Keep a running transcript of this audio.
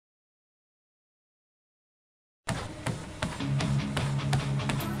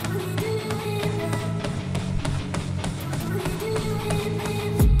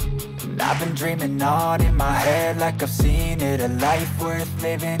I've been dreaming on in my head like I've seen it. A life worth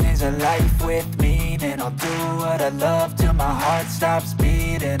living is a life with meaning. I'll do what I love till my heart stops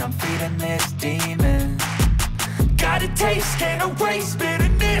beating. I'm feeding this demon. Got a taste, can't erase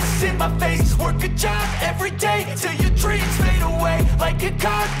bitterness in my face. Work a job every day till your dreams fade away. Like a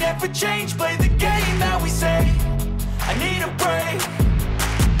card, never change, play the game that we say. I need a break.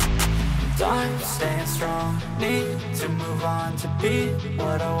 I'm staying strong, need to move on to be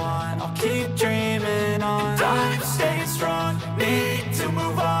what I want. I'll keep dreaming on. I'm staying strong, need to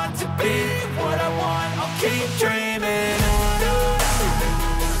move on to be what I want. I'll keep dreaming on.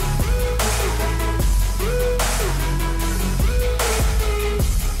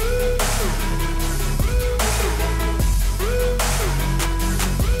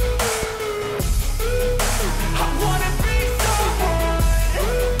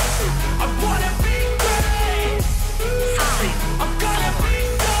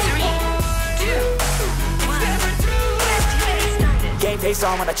 Face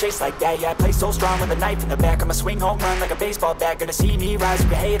on when I chase like that. Yeah, I play so strong with a knife in the back. I'ma swing home run like a baseball bat. Gonna see me rise, you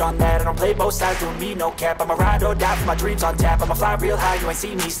can hate on that. I don't play both sides, doing me no cap. I'ma ride or die for my dreams on tap. I'ma fly real high, you ain't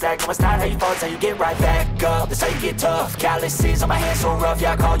see me slack. No, it's not how you fall, it's how you get right back up. That's how you get tough. Calluses on my hands so rough,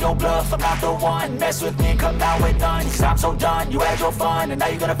 yeah, I call your bluff. I'm not the one, mess with me and come out with none. Cause I'm so done, you had your fun. And now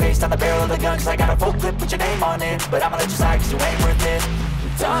you're gonna face down the barrel of the gun. Cause I got a full clip, put your name on it. But I'ma let you slide cause you ain't worth it.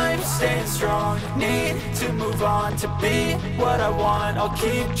 I'm staying strong, need to move on to be what I want. I'll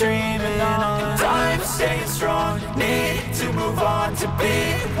keep dreaming on. I'm staying strong, need to move on to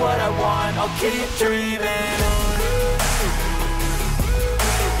be what I want. I'll keep dreaming on.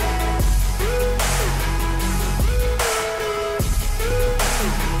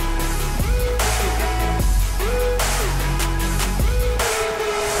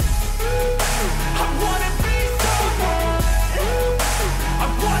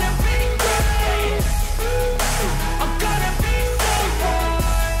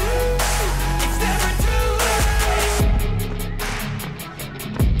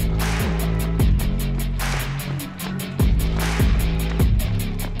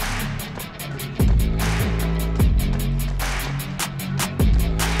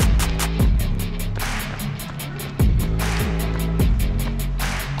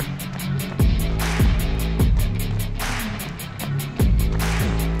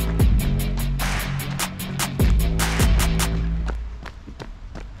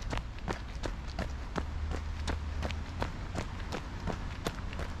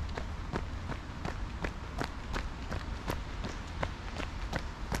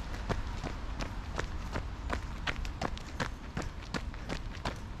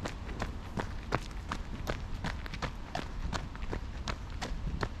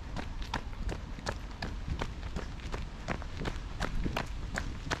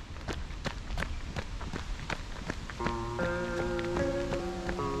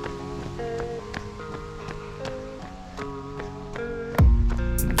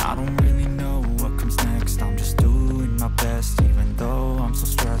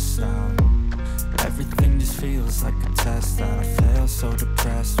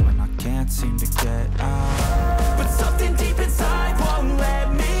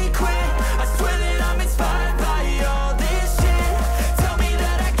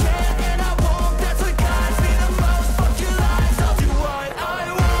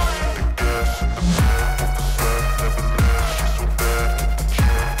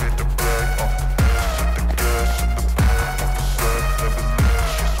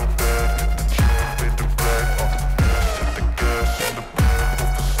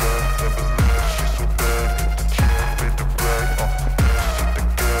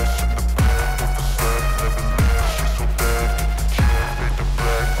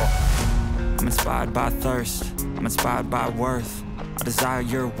 I'm inspired by worth. I desire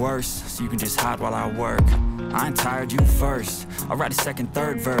your worst, so you can just hide while I work. I ain't tired, you first. I'll write a second,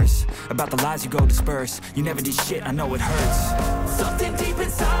 third verse about the lies you go disperse. You never did shit, I know it hurts. Something deep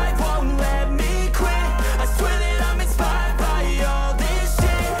inside won't let me quit. I swear that I'm inspired by all this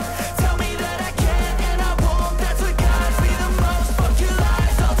shit. Tell me that I can and I won't. That's what guides me the most. Fuck your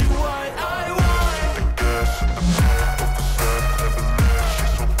lies, I'll do what I want. The gas in the back of the set, never knew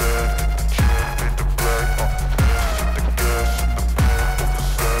she's so bad. Can't beat the black. The gas in the back of the set, never knew she's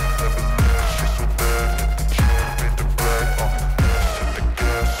so bad. Can't beat the black. The gas in the back of the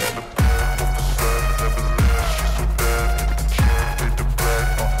set, never knew she's so bad. Can't beat the black.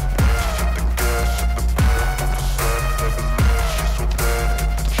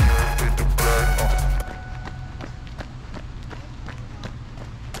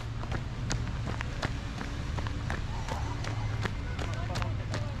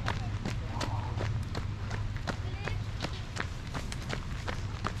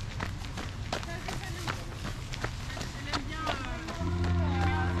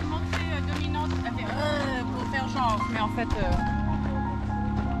 fait.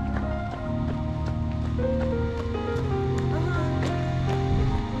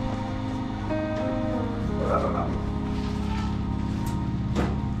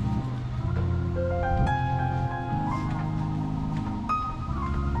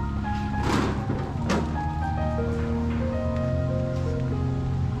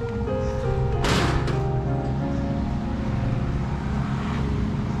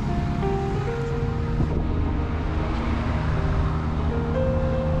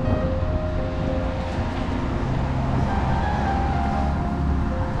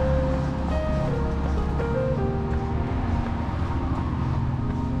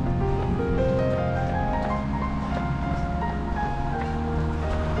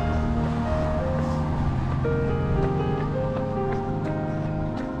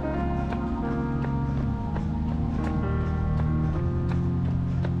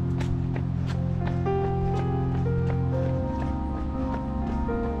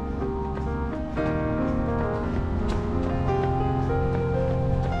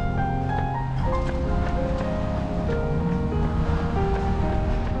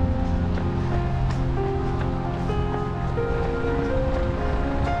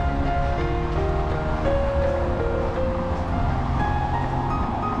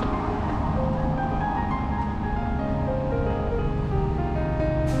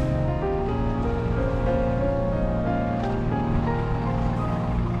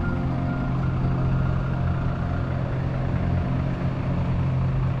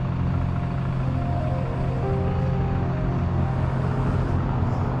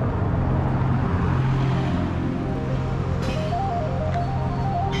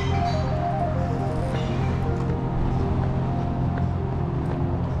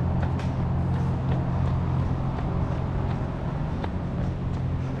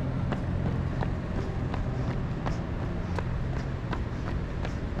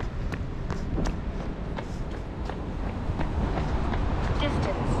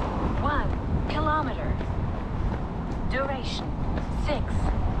 Duration 6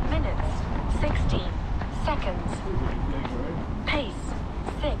 minutes 16 seconds. Pace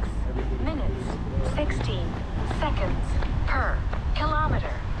 6 minutes 16 seconds per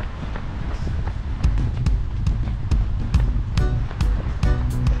kilometer.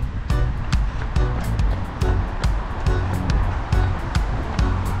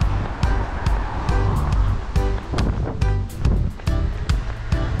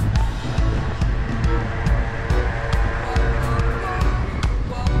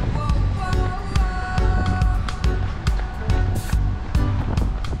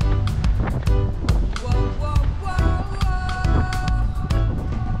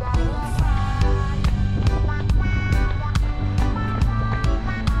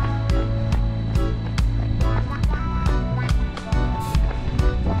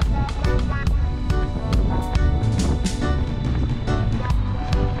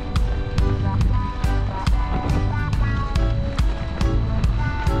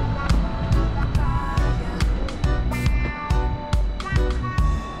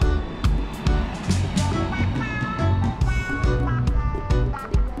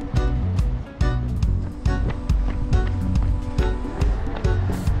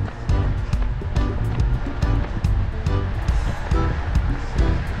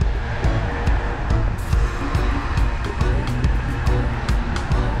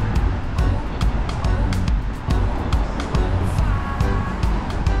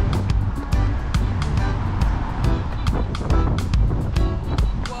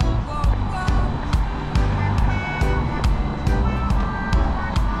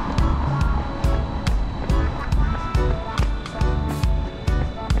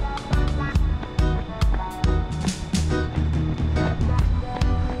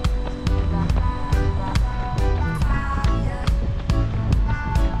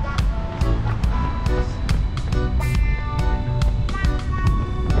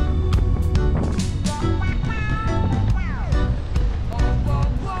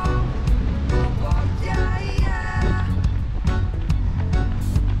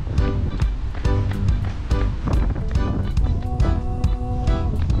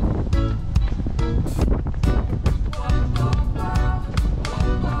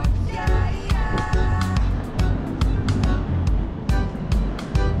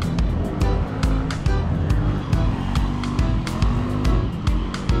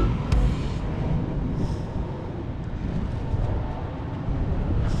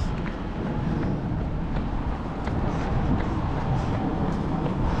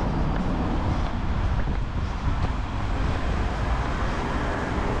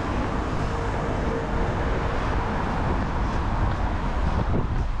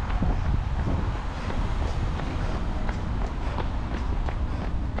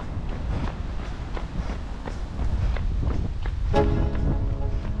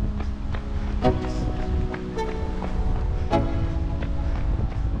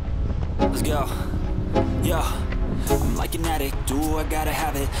 like an addict, do I gotta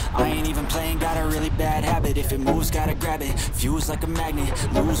have it. I ain't even playing, got a really bad habit. If it moves, gotta grab it, fuse like a magnet.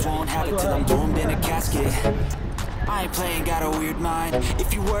 Lose, won't have it till I'm doomed in a casket. I ain't playing, got a weird mind.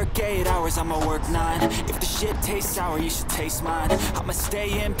 If you work 8 hours, I'ma work 9. If the shit tastes sour, you should taste mine. I'ma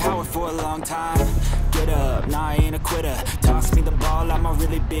stay in power for a long time. Get up, nah, I ain't a quitter. Toss me the ball, I'm a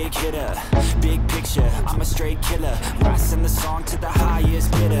really big hitter. Big picture, I'm a straight killer. Rising the song to the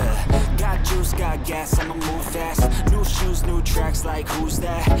highest bidder. Got juice, got gas, I'ma move fast. New shoes, new tracks, like who's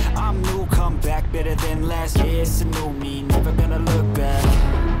that? I'm new, come back, better than last. Yeah, it's a new me, never gonna look back.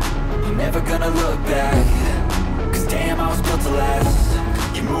 Never gonna look back. Cause damn, I was built to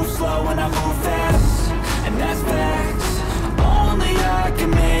last. You move slow and I move fast, and that's facts. Only I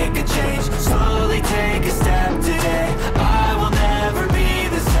can make a change. Slowly take a step today. I will never be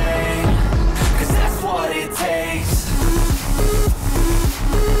the same. Cause that's what it takes.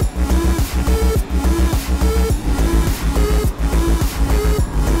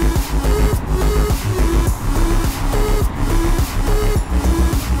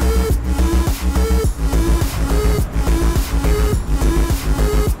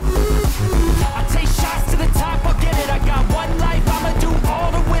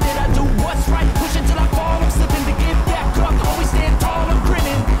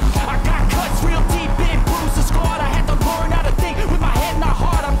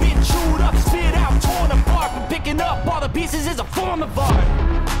 Pieces is a form of art.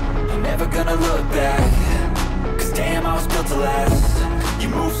 I'm never gonna look back. Cause damn, I was built to last. You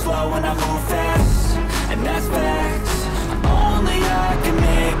move slow and I move fast, and that's facts. Only I can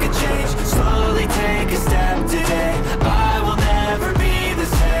make a change. Slowly take a step today. I will never be the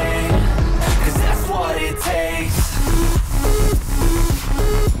same. Cause that's what it takes.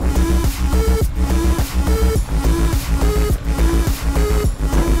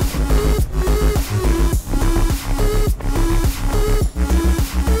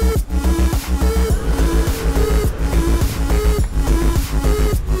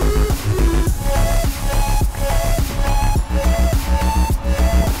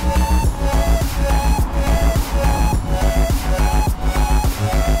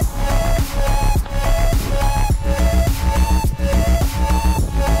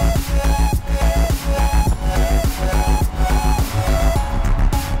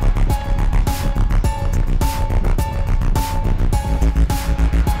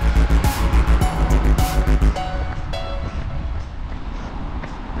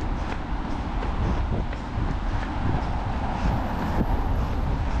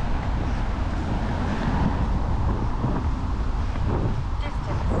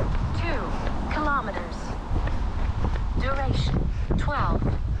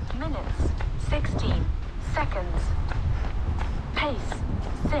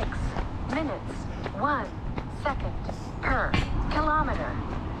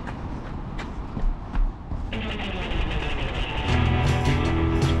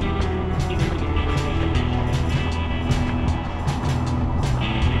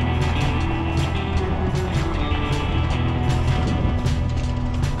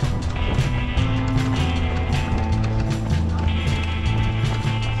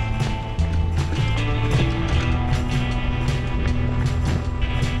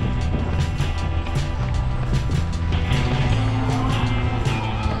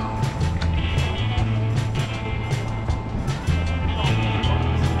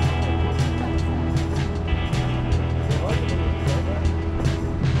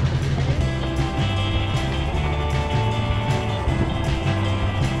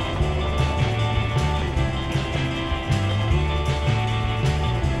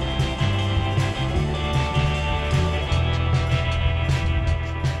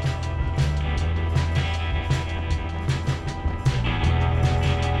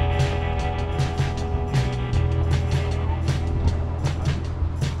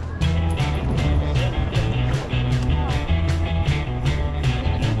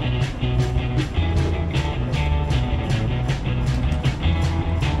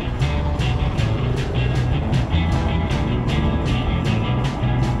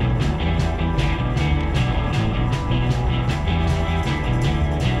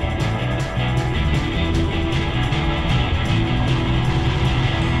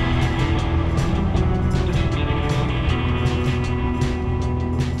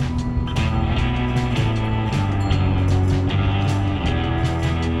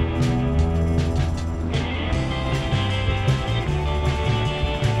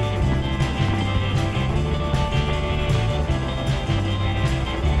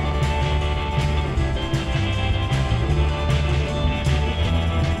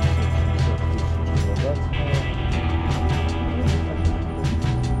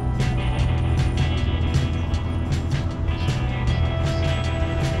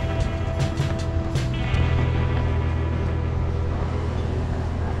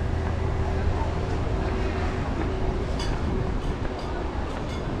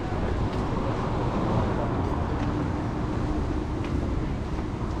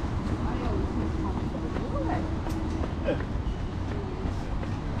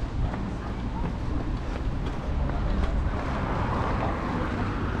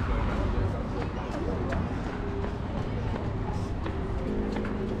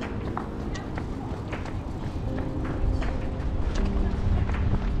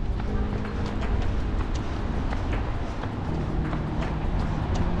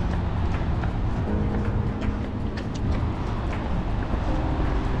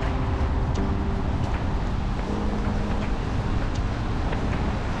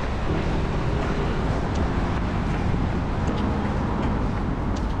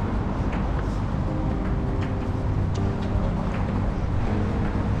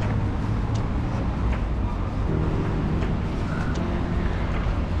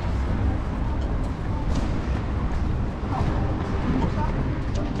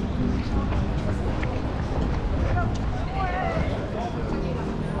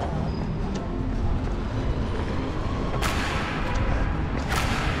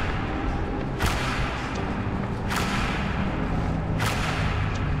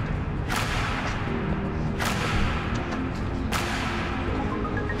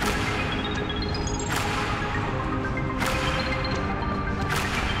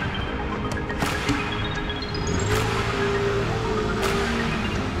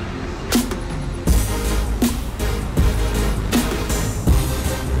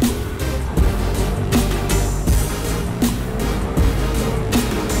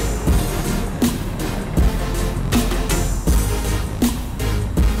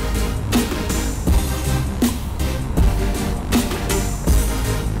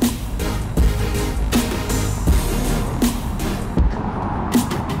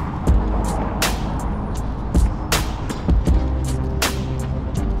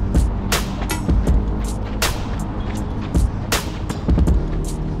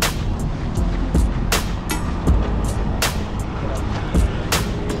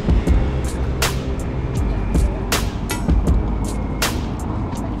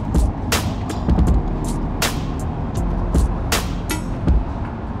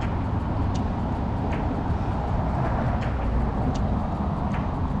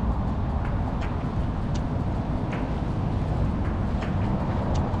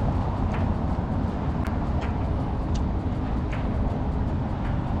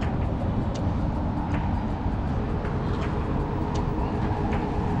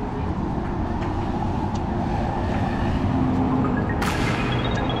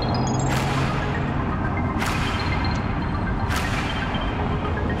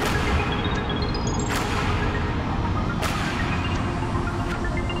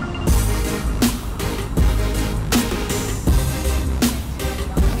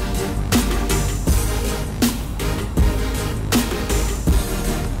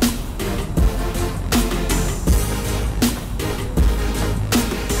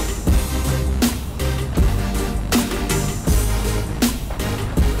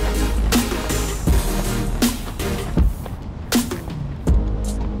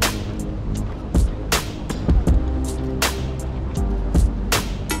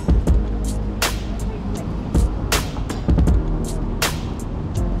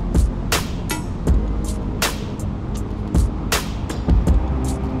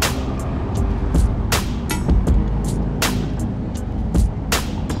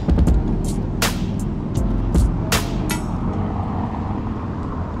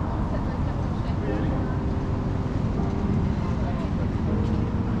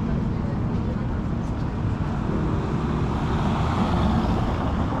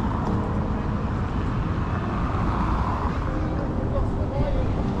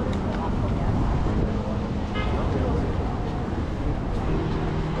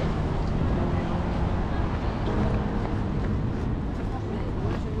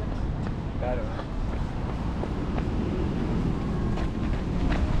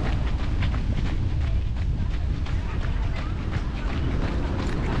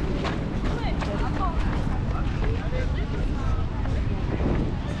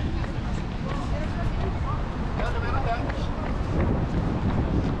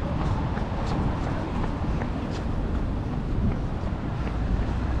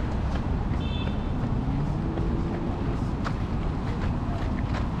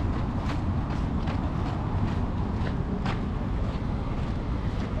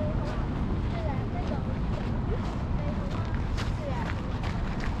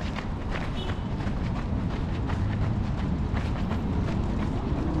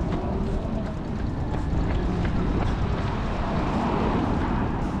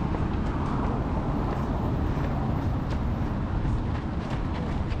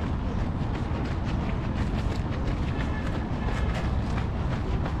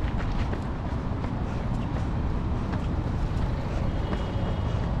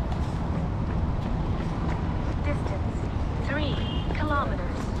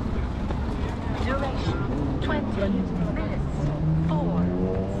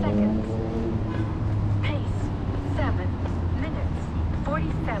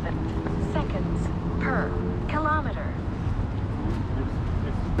 47 seconds per kilometer.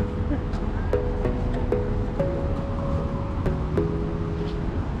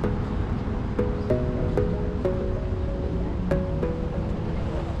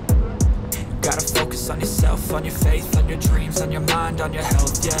 Gotta focus on yourself, on your faith, on your dreams, on your mind, on your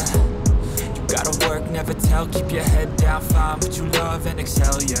health, yeah. You gotta work, never tell, keep your head down, find what you love and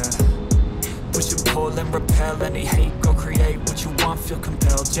excel, yeah. Push and pull and repel any hate, go create what you want, feel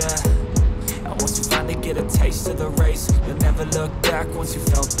compelled, yeah. And once you finally get a taste of the race, you'll never look back once you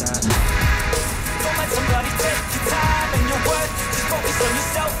felt that. Don't let somebody take your time and your worth, just focus on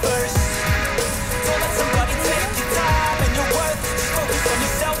yourself first. Don't let somebody take your time and your worth, just focus on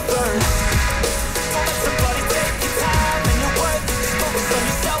yourself first. Don't let somebody take your time and your worth, just focus on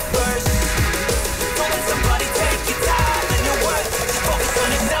yourself first. Don't let somebody take your time and your worth, just focus on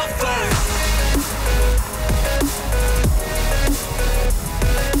yourself first.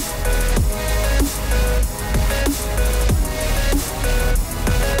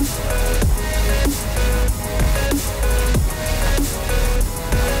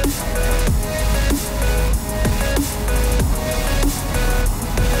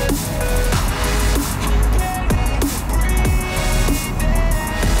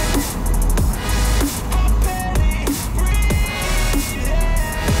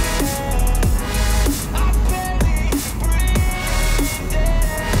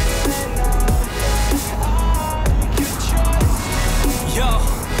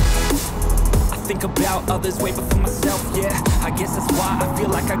 About others way before myself, yeah. I guess that's why I feel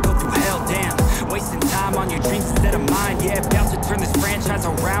like I go through hell, damn. Wasting time on your dreams instead of mine, yeah. About to turn this franchise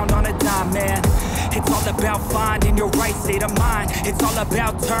around on a dime, man. It's all about finding your right state of mind. It's all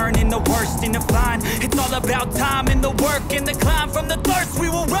about turning the worst into fine. It's all about time and the work and the climb. From the thirst we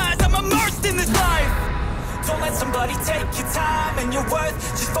will rise, I'm immersed in this life. Don't let somebody take your time and your worth,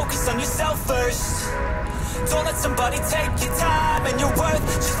 just focus on yourself first. Don't let somebody take your time and your worth,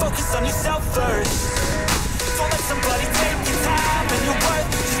 just focus on yourself first. Don't let somebody take your time and your worth,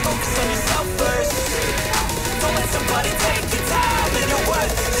 just focus on yourself first. Don't let somebody take your time and your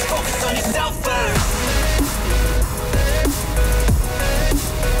worth, just focus on yourself first.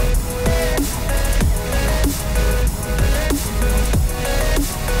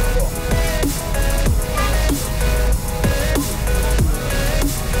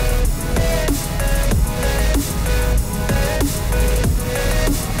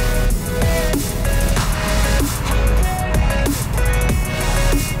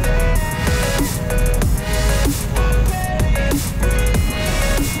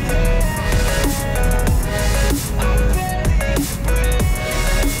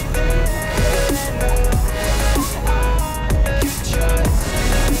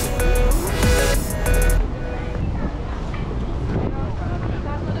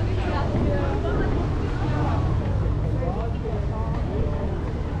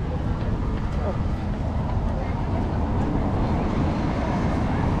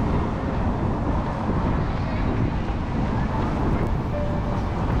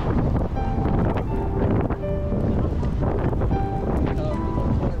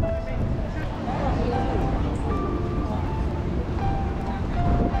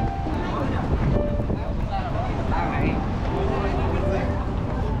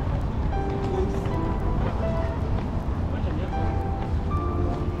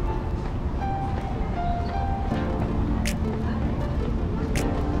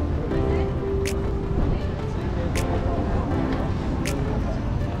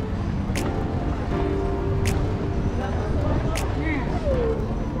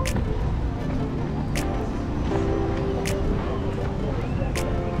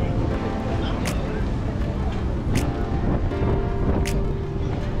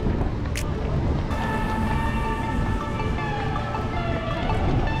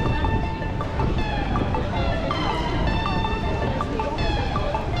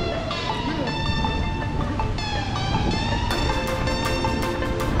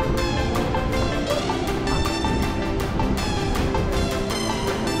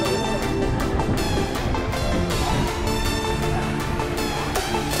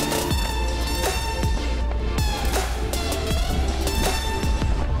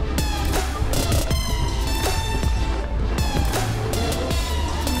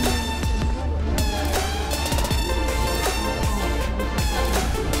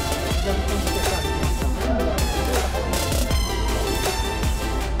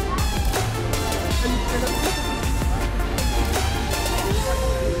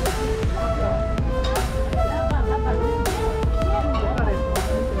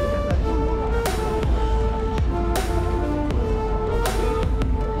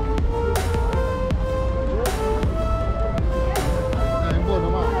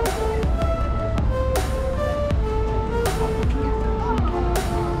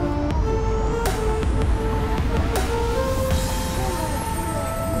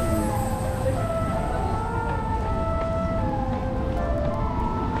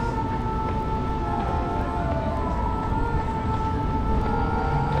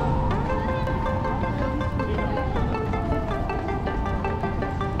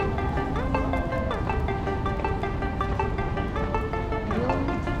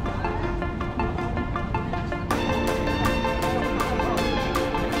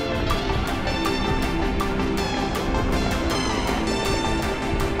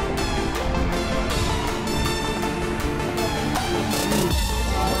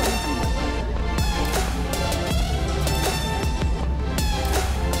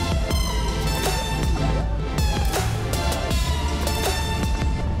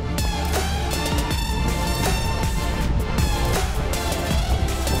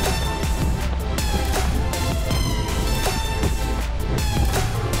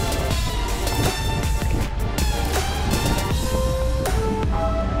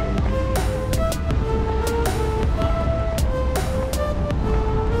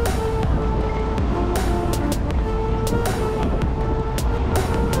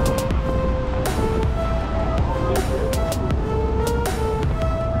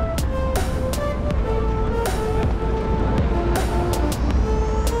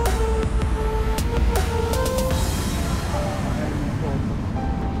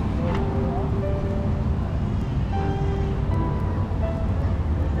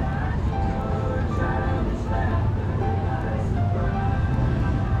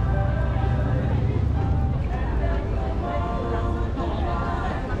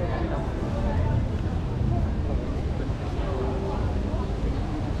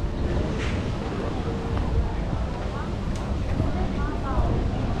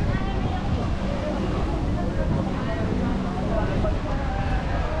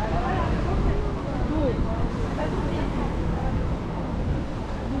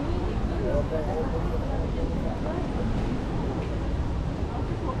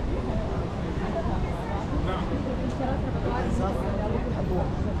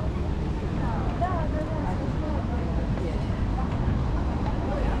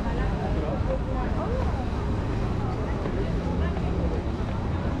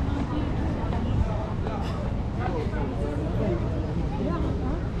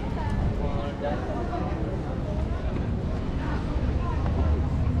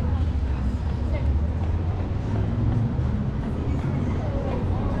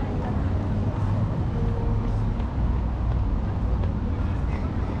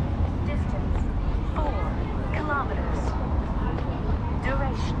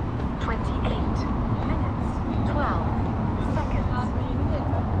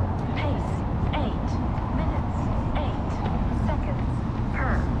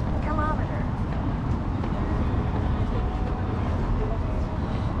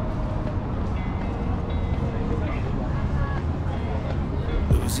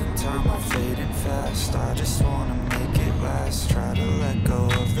 I just wanna make it last. Try to let go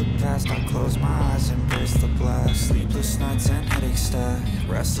of the past. I close my eyes, embrace the blast. Sleepless nights and headaches stack.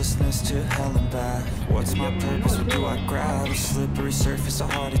 Restlessness to hell and back. What's my purpose? What do I grab? A slippery surface, a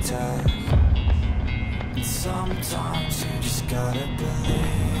heart attack. And sometimes you just gotta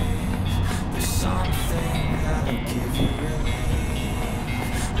believe there's something that'll give you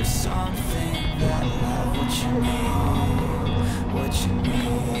relief. There's something that'll have what you need, what you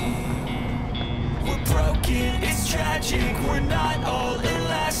need. We're broken, it's tragic, we're not all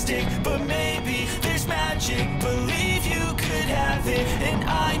elastic, but maybe there's magic. Believe you could have it, and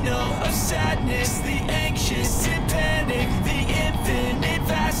I know of sadness, the anxious and panic, the infinite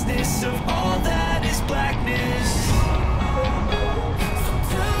vastness of all that is blackness.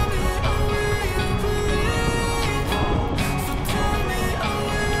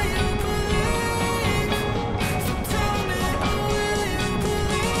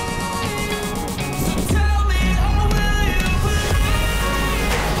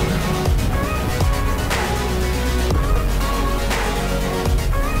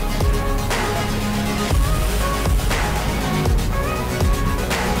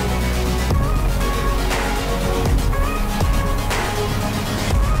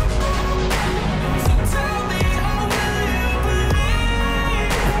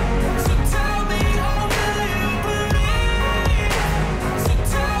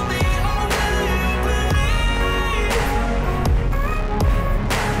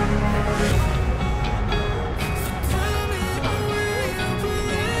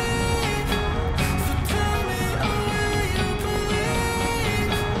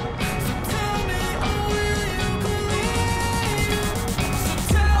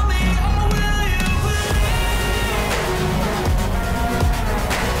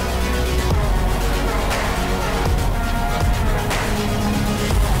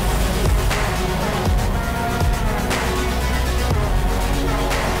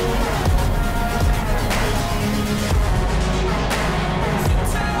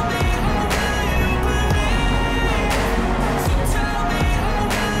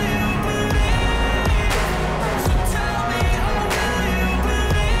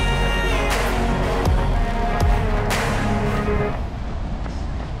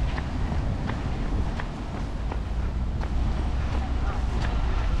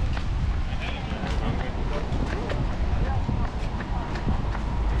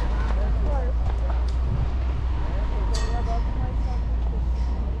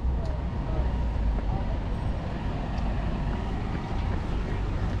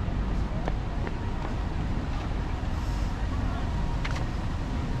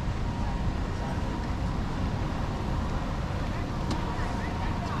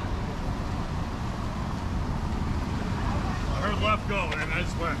 Left go, and I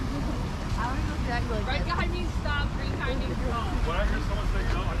just went. I want to go exactly like right behind me, stop, green behind me, go. When I hear someone say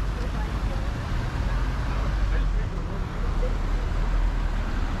no, I just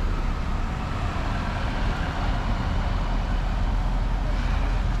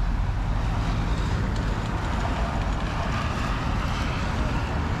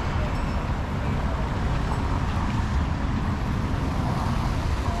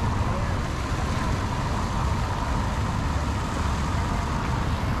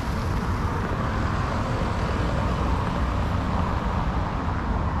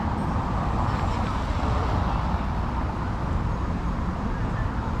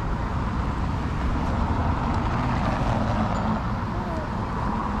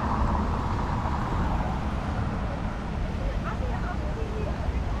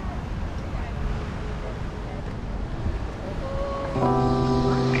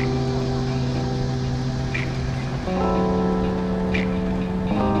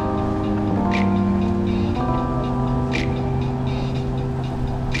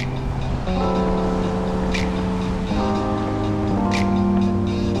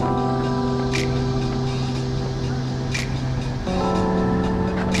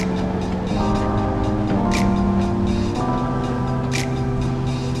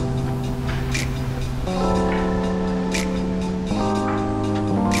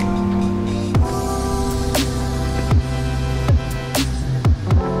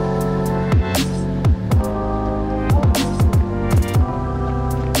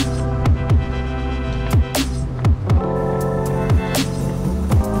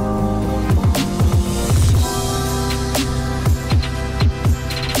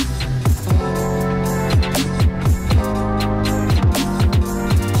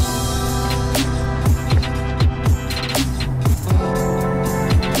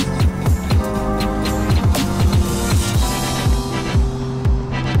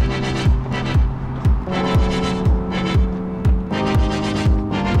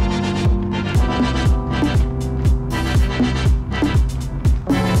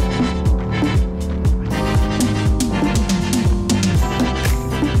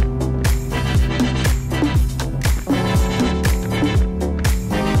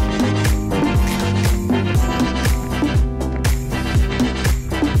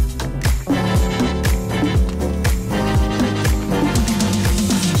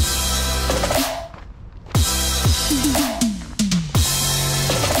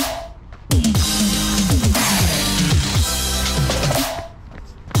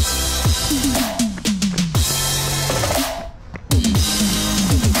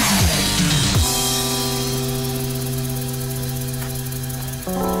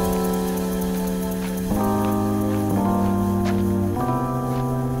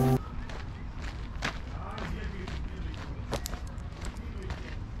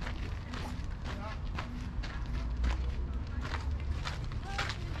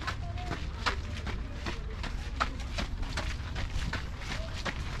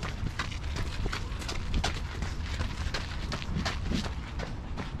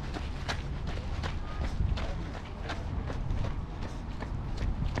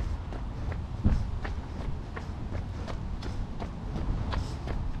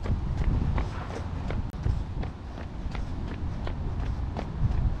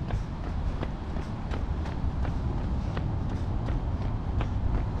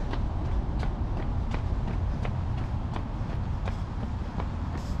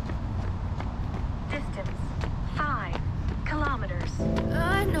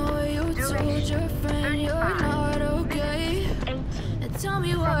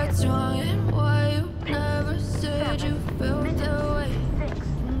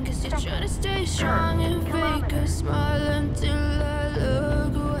seconds. Trying to stay strong and fake a smile until I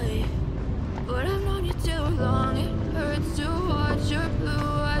look away. But I've known you too long, it hurts to watch your blue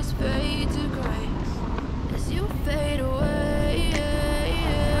eyes fade to gray as you fade away.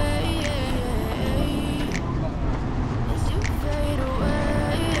 As you fade away.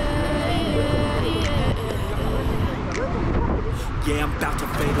 Yeah, I'm about to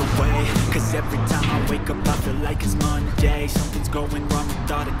fade away, cause every time I wake up I feel like it's Monday. Something's going wrong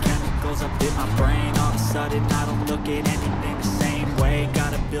with all the chemicals up in my brain. All of a sudden I don't look at anything the same way.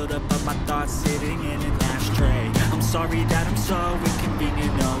 Gotta build up of my thoughts sitting in an ashtray. I'm sorry that I'm so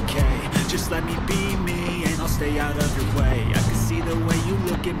inconvenient, okay. Just let me be me and I'll stay out of your way. I can see the way you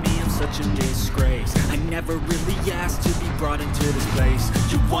look at me, I'm such a disgrace. I never really asked to be brought into this place.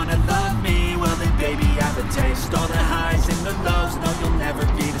 You wanna love me? Well then baby I have a taste. All the highs and the lows, no you'll never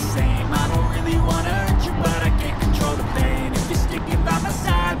be the same. I don't really wanna hurt you but I can't control the pain. If you're sticking by my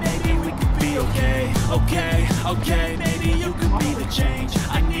side, maybe we could be okay. Okay, maybe you could be the change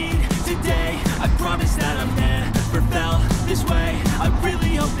I need today. I promise that I've never felt this way. I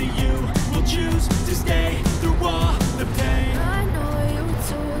really hope that you will choose to stay through all the pain. I know you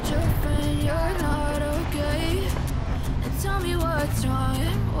told your friend you're not okay. And tell me what's wrong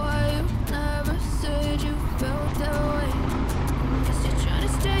and why you never said you felt that way. Guess you're trying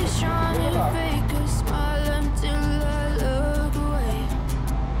to stay strong and fake a smile until I look away.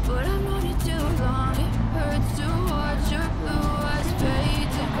 But I've known you too long, it hurts to watch your blue eyes fade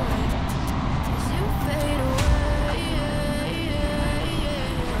to gray as you fade away.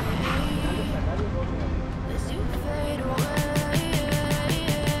 As you fade away.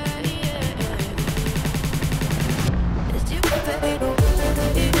 As you fade away.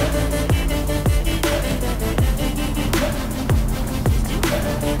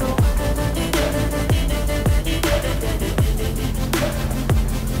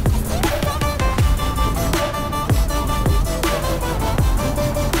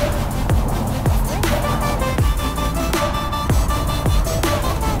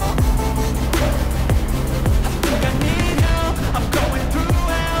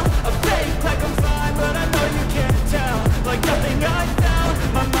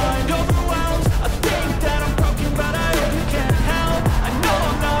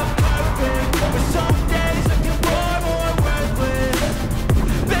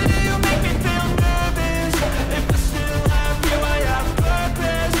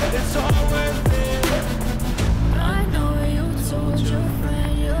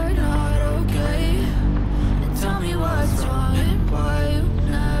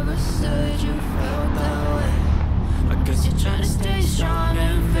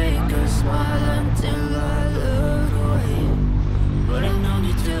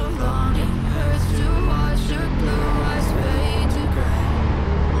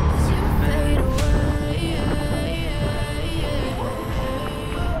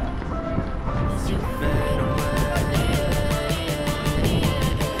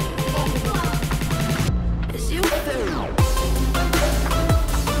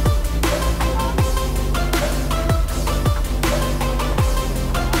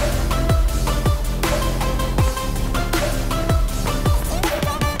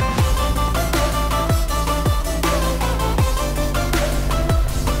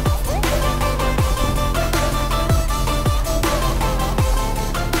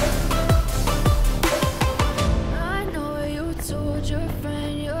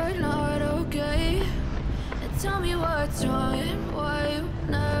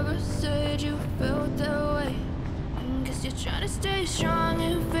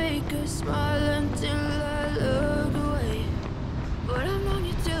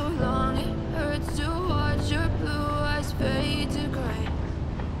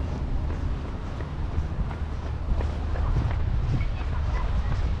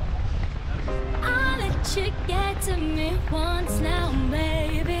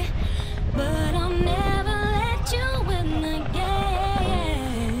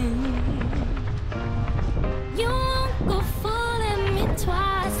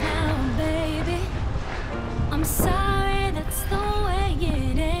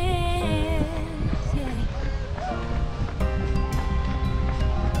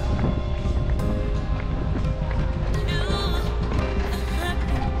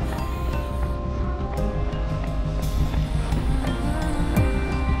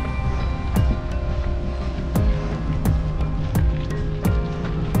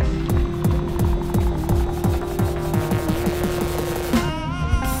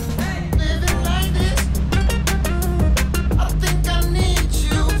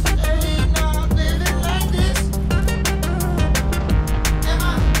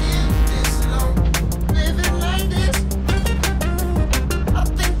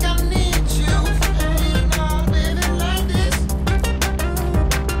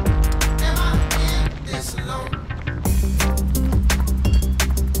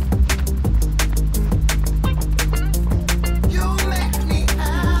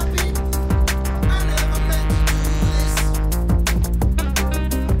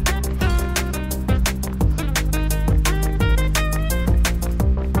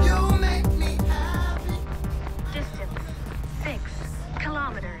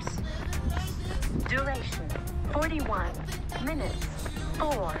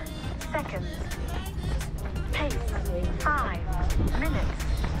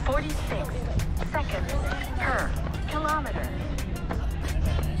 46 seconds per kilometer.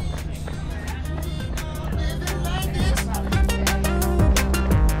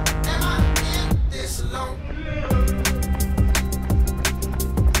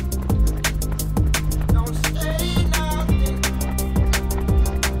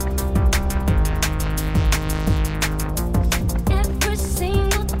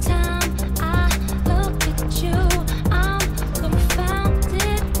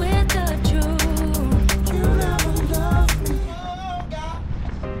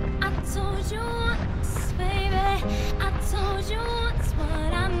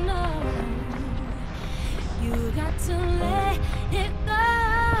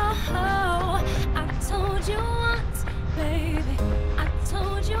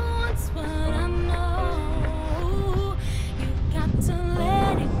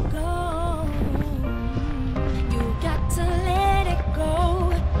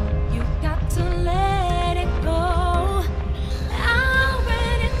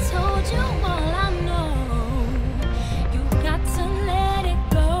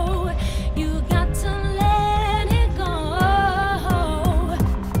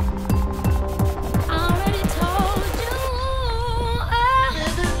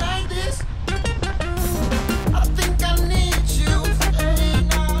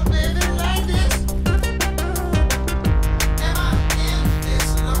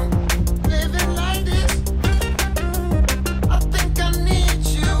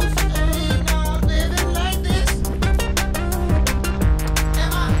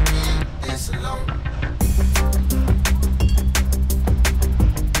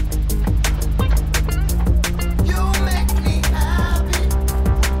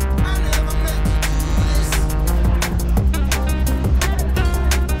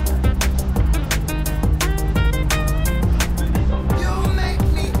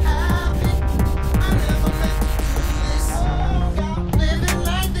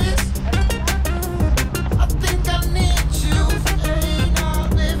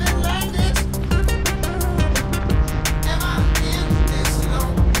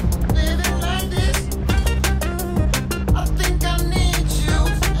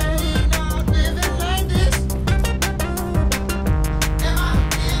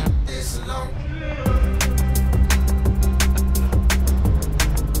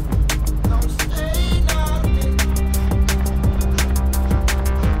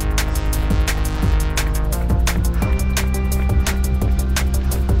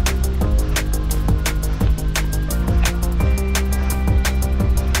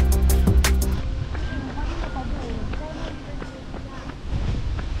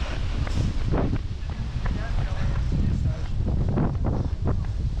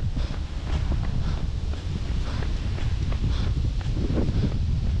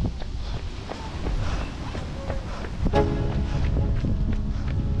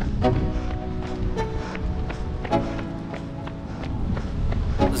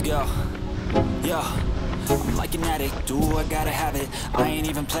 I'm like an addict, do I gotta have it. I ain't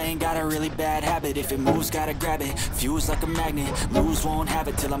even playing, got a really bad habit. If it moves, gotta grab it, fuse like a magnet. Lose, won't have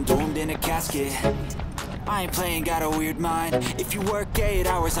it till I'm doomed in a casket. I ain't playing, got a weird mind. If you work 8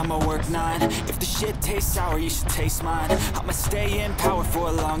 hours, I'ma work 9. If the shit tastes sour, you should taste mine. I'ma stay in power for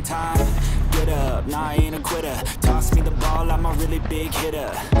a long time. Get up, nah, I ain't a quitter. Toss me the ball, I'm a really big hitter.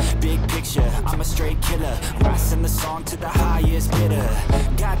 Big picture, I'm a straight killer. Rising the song to the highest bidder.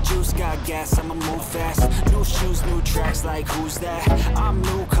 Got juice, got gas, I'ma move fast. New shoes, new tracks, like who's that? I'm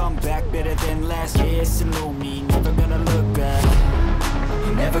new, come back, better than last. Yeah, it's a new me, never gonna look back.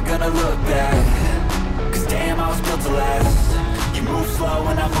 Never gonna look back. Cause damn, I was built to last. You move slow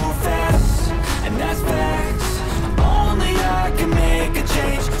and I move fast, and that's facts. Only I can make a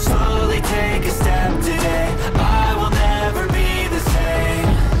change. Slowly take a step today. I will never be the same,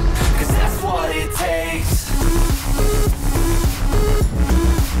 cause that's what it takes.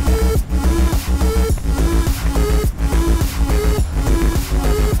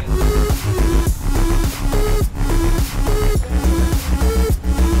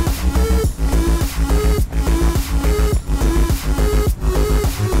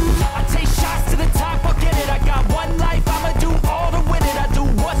 I take shots to the top, I'll get it. I got one life, I'ma do all to win it. I do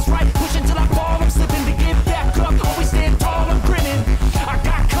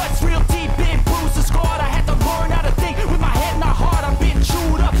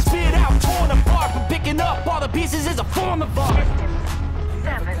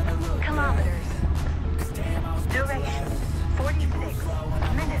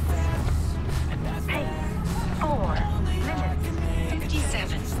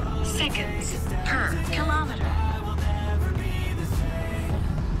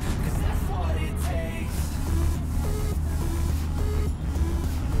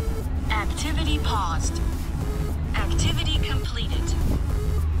paused. Activity completed.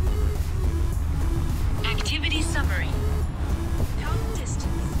 Activity summary. Total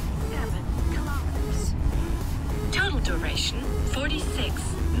distance, 7 kilometers. Total duration, 46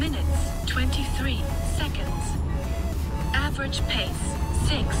 minutes, 23 seconds. Average pace,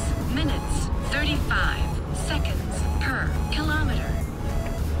 6 minutes, 35 seconds per kilometer.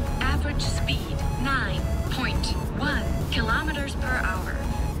 Average speed, 9.1 kilometers per hour.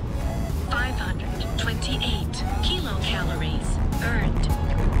 528 kilocalories earned.